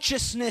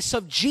righteousness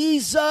of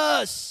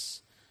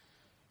Jesus.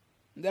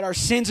 That our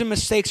sins and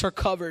mistakes are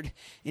covered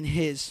in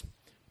his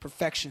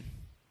perfection.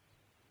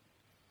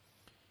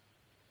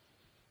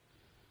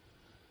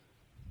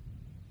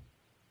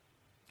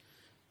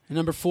 And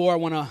number 4, I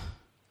want to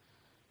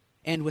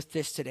end with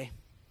this today.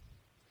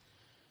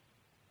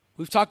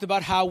 We've talked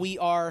about how we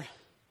are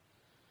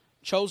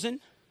chosen,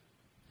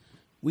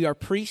 we are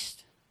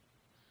priests,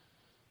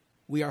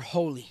 we are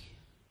holy,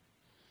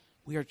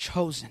 we are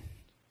chosen,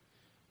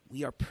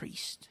 we are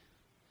priests,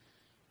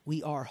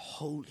 we are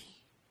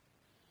holy.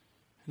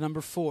 Number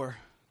 4,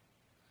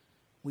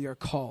 we are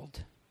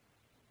called.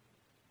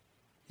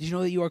 Did you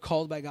know that you are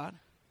called by God?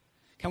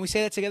 Can we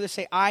say that together?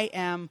 Say, I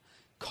am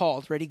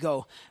called. Ready,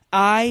 go.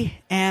 I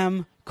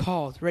am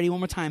called. Ready, one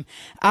more time.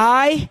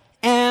 I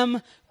am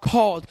am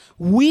called.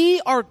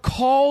 We are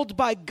called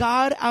by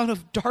God out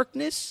of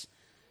darkness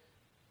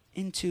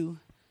into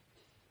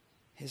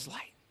his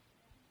light.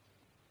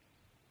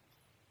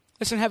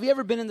 Listen, have you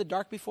ever been in the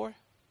dark before?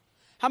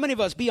 How many of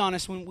us, be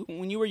honest,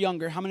 when you were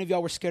younger, how many of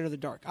y'all were scared of the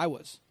dark? I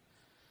was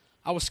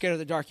scared of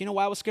the dark. You know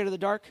why I was scared of the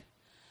dark?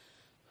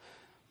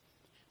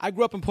 I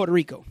grew up in Puerto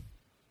Rico.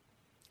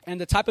 And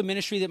the type of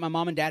ministry that my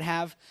mom and dad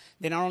have,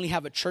 they not only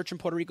have a church in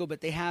Puerto Rico, but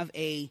they have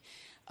a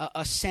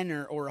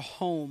center or a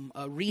home,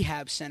 a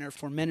rehab center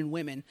for men and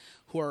women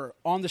who are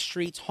on the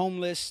streets,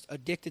 homeless,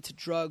 addicted to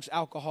drugs,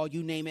 alcohol,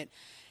 you name it.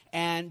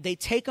 And they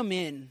take them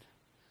in,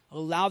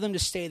 allow them to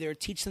stay there,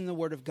 teach them the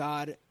Word of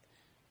God,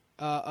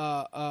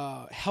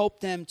 help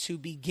them to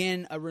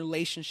begin a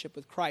relationship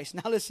with Christ.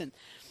 Now listen,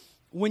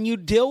 when you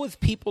deal with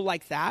people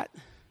like that,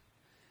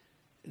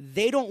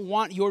 they don't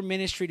want your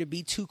ministry to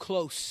be too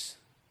close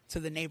to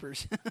the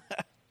neighbors.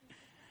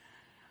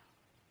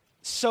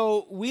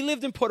 So we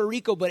lived in Puerto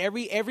Rico, but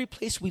every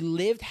place we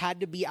lived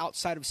had to be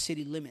outside of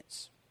city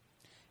limits.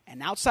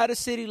 And outside of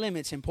city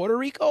limits in Puerto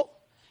Rico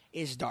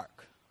is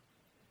dark.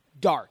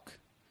 Dark.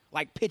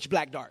 Like pitch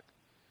black dark.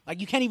 Like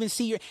you can't even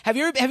see have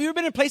you ever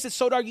been in a place that's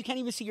so dark you can't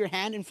even see your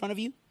hand in front of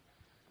you?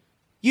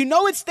 You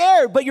know it's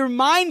there, but your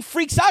mind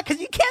freaks out because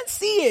you can't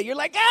see it. You're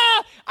like,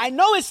 I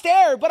know it's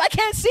there, but I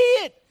can't see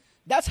it.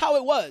 That's how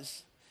it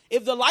was.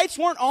 If the lights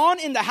weren't on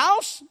in the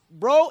house,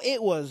 bro,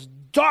 it was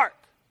dark.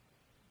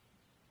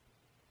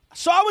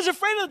 So I was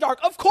afraid of the dark.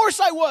 Of course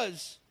I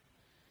was.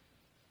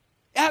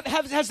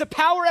 Has the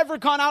power ever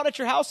gone out at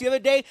your house? The other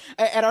day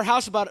at our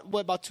house about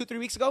 2-3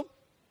 weeks ago?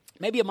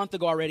 Maybe a month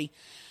ago already.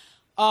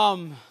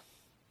 I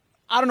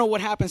don't know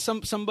what happened.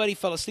 Somebody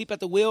fell asleep at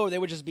the wheel or they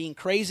were just being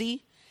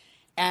crazy.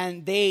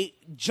 And they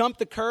jumped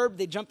the curb.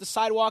 They jumped the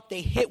sidewalk.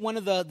 They hit one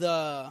of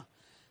the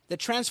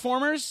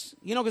transformers,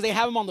 because they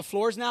have them on the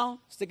floors now,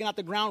 sticking out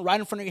the ground right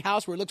in front of your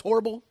house where it looks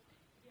horrible.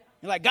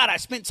 You're like, God, I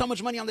spent so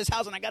much money on this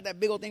house and I got that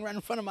big old thing right in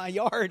front of my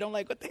yard. I'm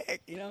like, what the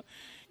heck,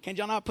 Can't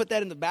y'all not put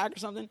that in the back or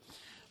something?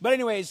 But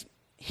anyways,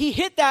 he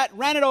hit that,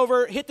 ran it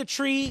over, hit the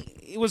tree.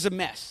 It was a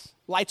mess.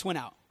 Lights went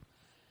out.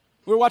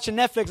 We were watching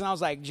Netflix and I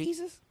was like,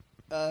 Jesus?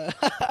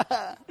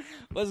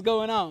 What's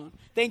going on?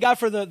 Thank God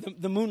for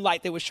the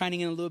moonlight that was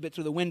shining in a little bit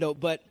through the window,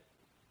 but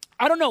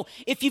I don't know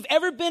if you've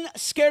ever been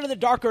scared of the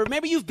dark, or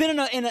maybe you've been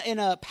in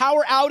a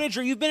power outage,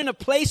 or you've been in a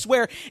place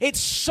where it's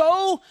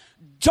so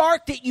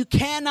dark that you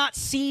cannot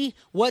see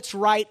what's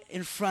right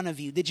in front of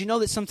you. Did you know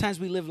that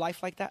sometimes we live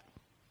life like that?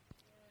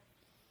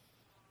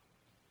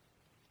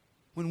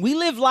 When we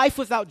live life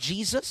without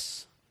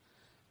Jesus,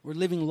 we're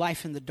living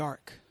life in the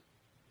dark.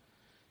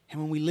 And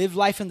when we live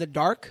life in the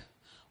dark,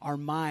 our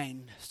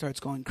mind starts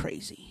going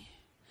crazy.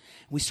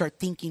 We start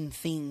thinking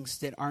things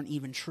that aren't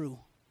even true.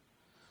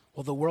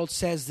 Well, the world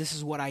says this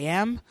is what I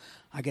am.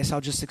 I guess I'll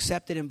just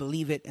accept it and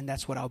believe it, and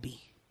that's what I'll be.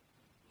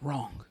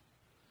 Wrong.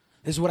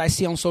 This is what I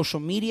see on social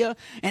media.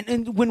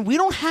 And when we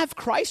don't have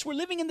Christ, we're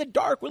living in the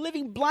dark. We're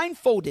living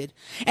blindfolded.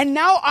 And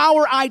now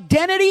our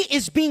identity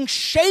is being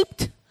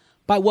shaped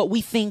by what we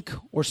think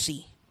or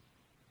see.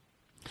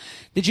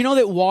 Did you know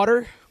that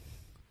water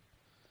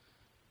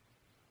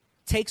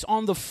takes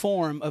on the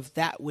form of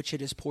that which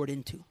it is poured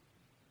into?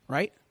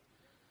 Right?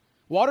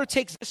 Water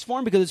takes this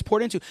form because it's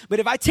poured into.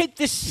 But if I take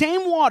this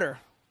same water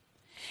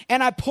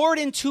and I pour it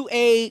into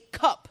a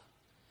cup,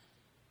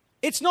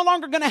 it's no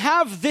longer going to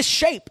have this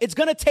shape. It's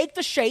going to take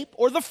the shape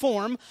or the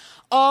form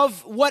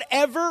of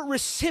whatever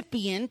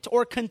recipient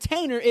or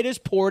container it is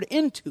poured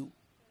into.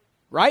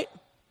 Right?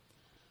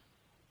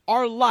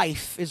 Our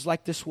life is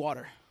like this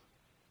water.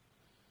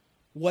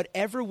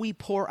 Whatever we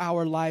pour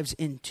our lives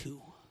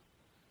into,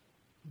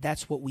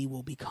 that's what we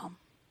will become.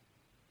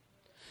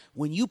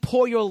 When you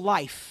pour your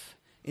life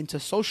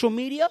into social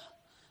media,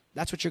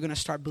 that's what you're going to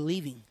start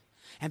believing.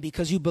 And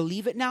because you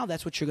believe it now,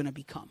 that's what you're going to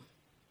become.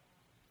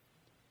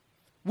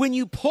 When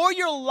you pour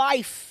your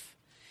life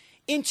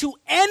into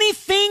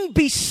anything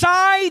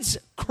besides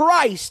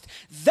Christ,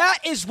 that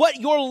is what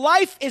your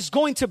life is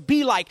going to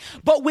be like.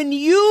 But when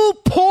you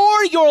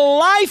pour your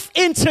life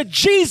into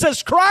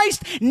Jesus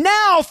Christ,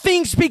 now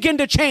things begin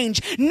to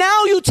change.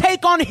 Now you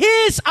take on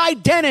His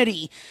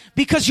identity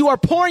because you are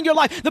pouring your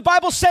life. The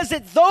Bible says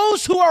that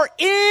those who are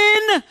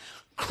in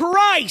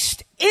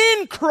Christ,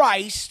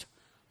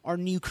 are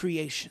new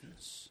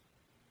creations.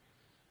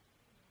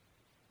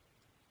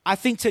 I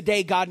think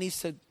today God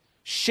needs to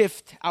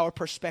shift our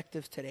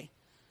perspective today.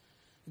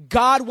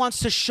 God wants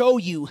to show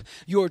you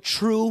your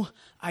true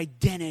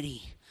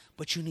identity,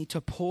 but you need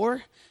to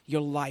pour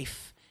your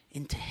life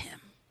into Him.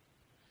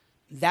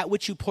 That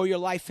which you pour your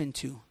life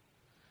into,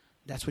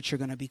 that's what you're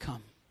going to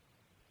become.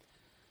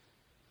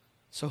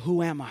 So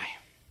who am I?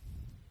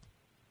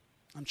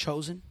 I'm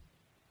chosen.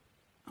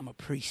 I'm a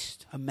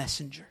priest, a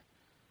messenger.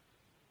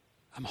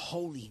 I'm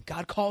holy.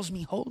 God calls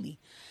me holy.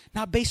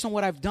 Not based on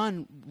what I've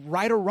done,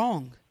 right or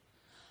wrong.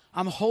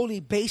 I'm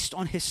holy based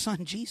on His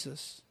Son,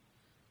 Jesus.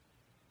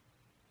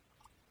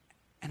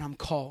 And I'm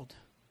called.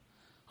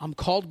 I'm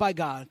called by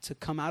God to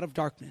come out of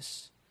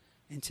darkness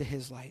into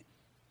His light.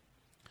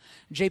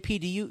 JP,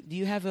 do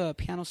you have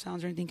piano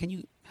sounds or anything? Can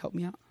you help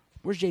me out?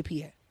 Where's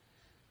JP at?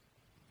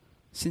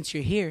 Since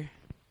you're here.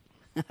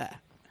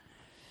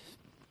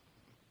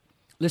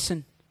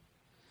 Listen.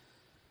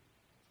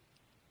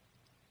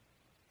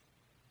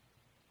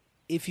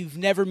 If you've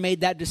never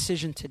made that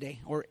decision today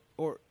or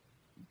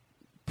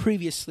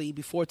previously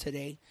before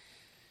today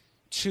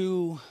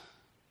to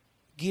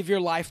give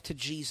your life to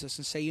Jesus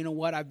and say, you know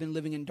what, I've been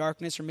living in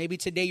darkness, or maybe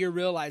today you're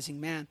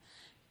realizing, man,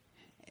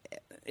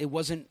 it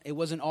wasn't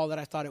all that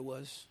I thought it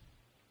was.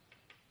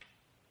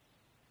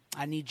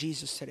 I need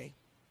Jesus today.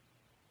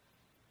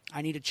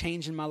 I need a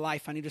change in my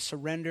life. I need to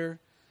surrender.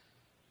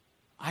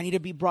 I need to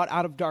be brought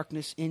out of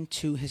darkness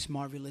into his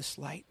marvelous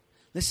light.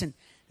 Listen,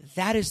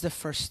 that is the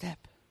first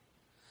step.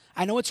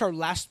 I know it's our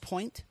last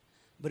point,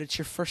 but it's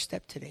your first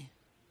step today.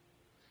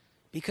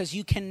 Because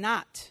you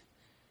cannot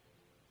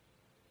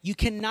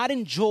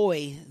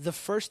enjoy the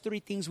first three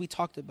things we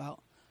talked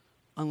about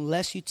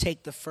unless you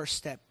take the first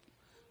step,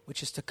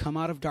 which is to come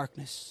out of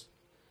darkness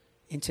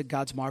into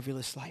God's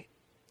marvelous light.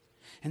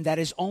 And that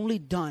is only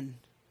done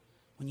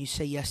when you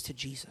say yes to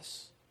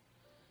Jesus.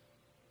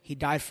 He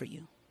died for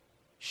you,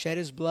 shed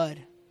his blood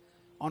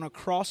on a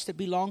cross that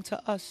belonged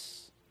to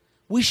us.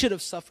 We should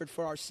have suffered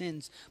for our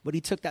sins, but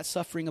he took that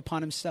suffering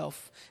upon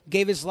himself,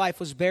 gave his life,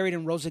 was buried,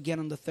 and rose again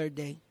on the third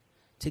day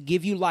to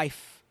give you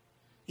life,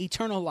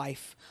 eternal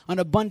life, an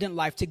abundant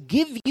life, to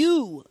give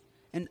you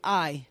and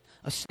I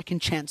a second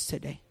chance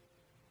today.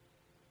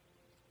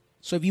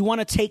 So if you want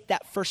to take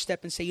that first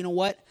step and say, you know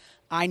what,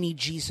 I need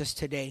Jesus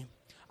today.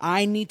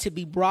 I need to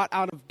be brought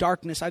out of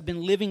darkness. I've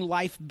been living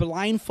life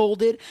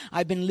blindfolded.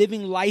 I've been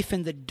living life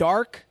in the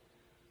dark.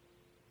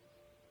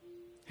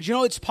 Did you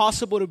know it's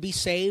possible to be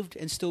saved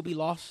and still be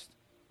lost?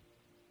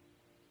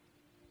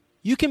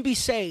 You can be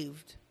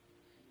saved,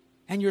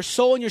 and your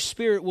soul and your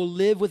spirit will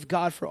live with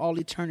God for all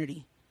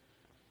eternity.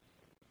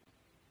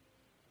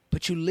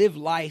 But you live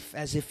life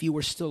as if you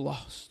were still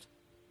lost.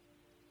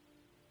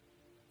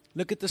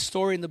 Look at the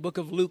story in the book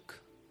of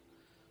Luke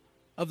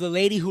of the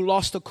lady who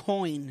lost a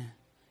coin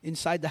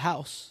inside the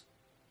house.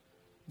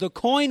 The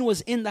coin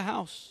was in the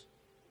house.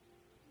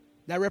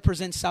 That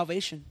represents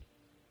salvation.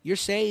 You're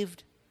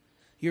saved.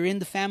 You're in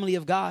the family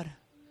of God.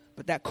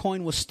 But that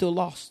coin was still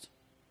lost.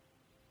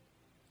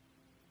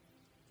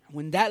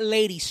 When that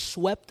lady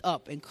swept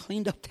up and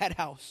cleaned up that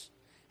house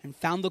and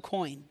found the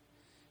coin,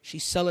 she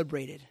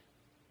celebrated.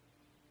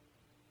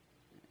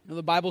 You know,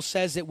 the Bible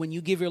says that when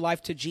you give your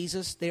life to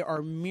Jesus, there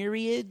are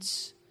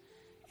myriads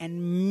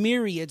and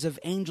myriads of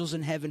angels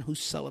in heaven who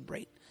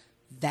celebrate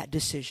that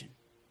decision.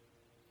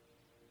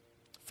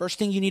 First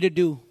thing you need to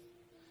do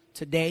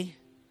today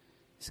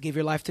is give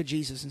your life to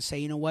Jesus and say,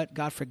 you know what,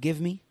 God,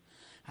 forgive me.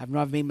 I know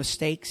I've made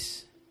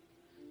mistakes,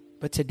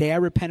 but today I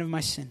repent of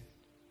my sin.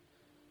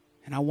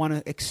 And I want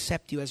to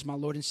accept you as my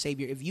Lord and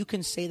Savior. If you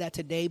can say that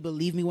today,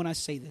 believe me when I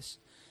say this,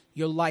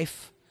 your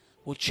life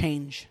will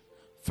change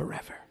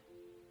forever.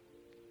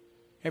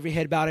 Every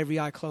head bowed, every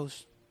eye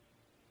closed.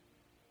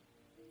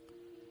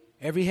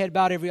 Every head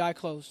bowed, every eye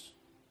closed.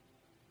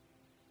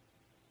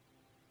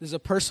 There's a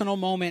personal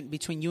moment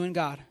between you and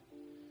God.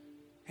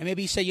 And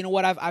maybe you say, you know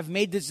what, I've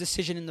made this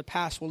decision in the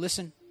past. Well,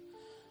 listen,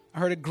 I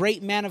heard a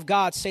great man of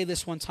God say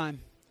this one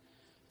time.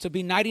 To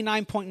be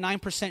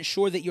 99.9%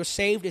 sure that you're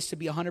saved is to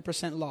be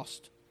 100%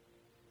 lost.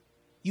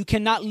 You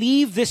cannot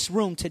leave this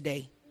room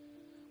today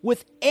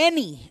with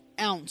any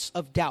ounce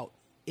of doubt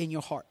in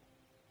your heart.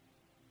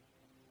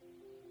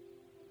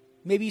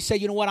 Maybe you say,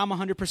 you know what, I'm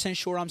 100%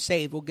 sure I'm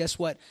saved. Well, guess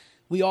what?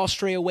 We all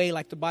stray away,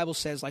 like the Bible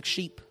says, like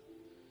sheep.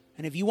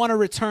 And if you want to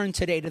return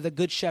today to the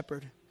Good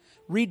Shepherd,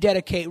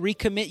 rededicate,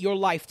 recommit your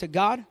life to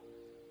God,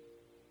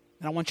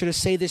 and I want you to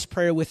say this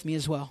prayer with me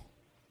as well.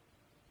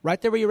 Right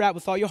there where you're at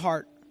with all your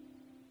heart,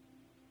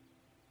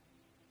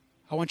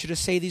 I want you to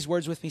say these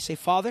words with me. Say,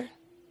 Father,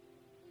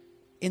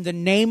 in the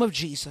name of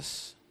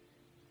Jesus,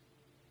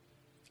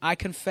 I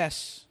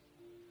confess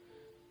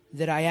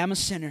that I am a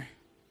sinner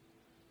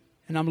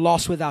and I'm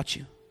lost without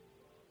you.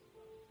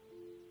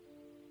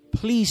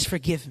 Please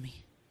forgive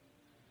me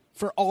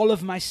for all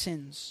of my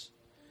sins,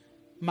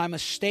 my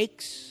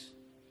mistakes.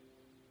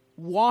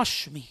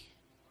 Wash me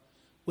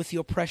with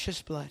your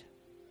precious blood.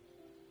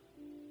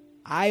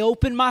 I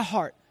open my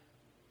heart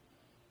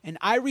and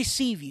I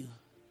receive you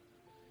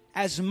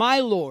as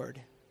my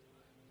Lord,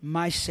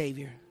 my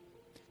Savior.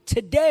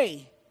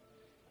 Today,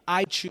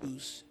 I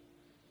choose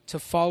to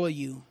follow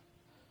you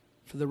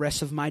for the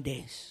rest of my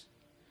days.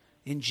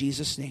 In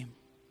Jesus' name,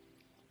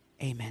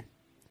 amen.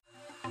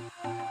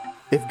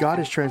 If God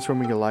is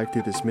transforming your life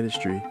through this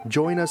ministry,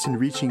 join us in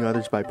reaching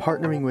others by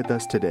partnering with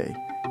us today.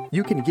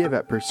 You can give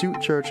at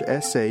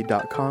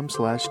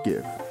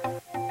pursuitchurchsa.com/give.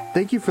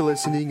 Thank you for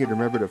listening, and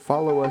remember to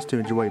follow us to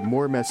enjoy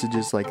more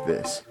messages like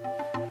this.